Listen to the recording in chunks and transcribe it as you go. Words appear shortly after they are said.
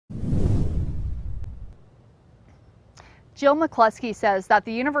Jill McCluskey says that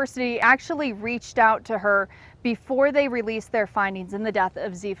the university actually reached out to her before they released their findings in the death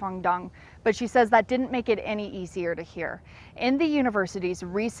of Zifeng Deng, but she says that didn't make it any easier to hear. In the university's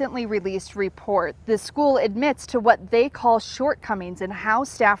recently released report, the school admits to what they call shortcomings in how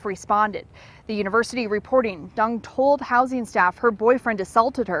staff responded. The university reporting Deng told housing staff her boyfriend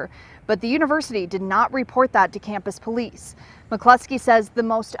assaulted her, but the university did not report that to campus police. McCluskey says the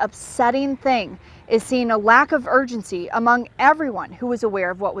most upsetting thing is seeing a lack of urgency among everyone who was aware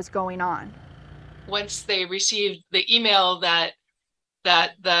of what was going on. Once they received the email that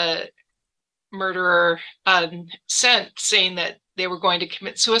the murderer sent saying that they were going to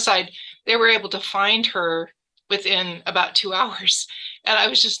commit suicide, they were able to find her within about 2 hours. And I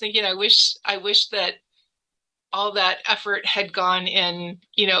was just thinking, I wish that all that effort had gone in,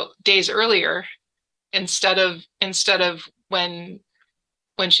 days earlier instead of when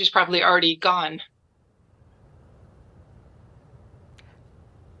she's probably already gone.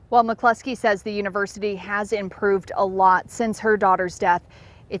 While McCluskey says the university has improved a lot since her daughter's death,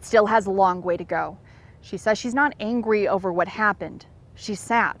 it still has a long way to go. She says she's not angry over what happened. She's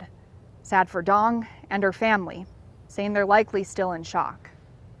sad. Sad for Deng and her family, saying they're likely still in shock.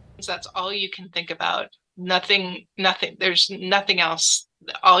 That's all you can think about. Nothing. There's nothing else.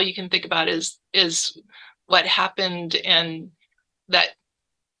 All you can think about is what happened, and that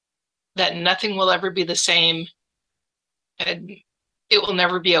nothing will ever be the same, and it will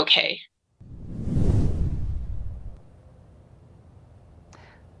never be okay.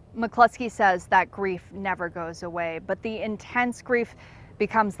 McCluskey says that grief never goes away, but the intense grief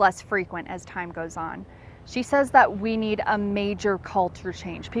becomes less frequent as time goes on. She says that we need a major culture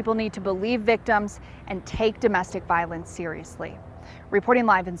change. People need to believe victims and take domestic violence seriously. Reporting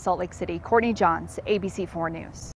live in Salt Lake City, Courtney Johns, ABC4 News.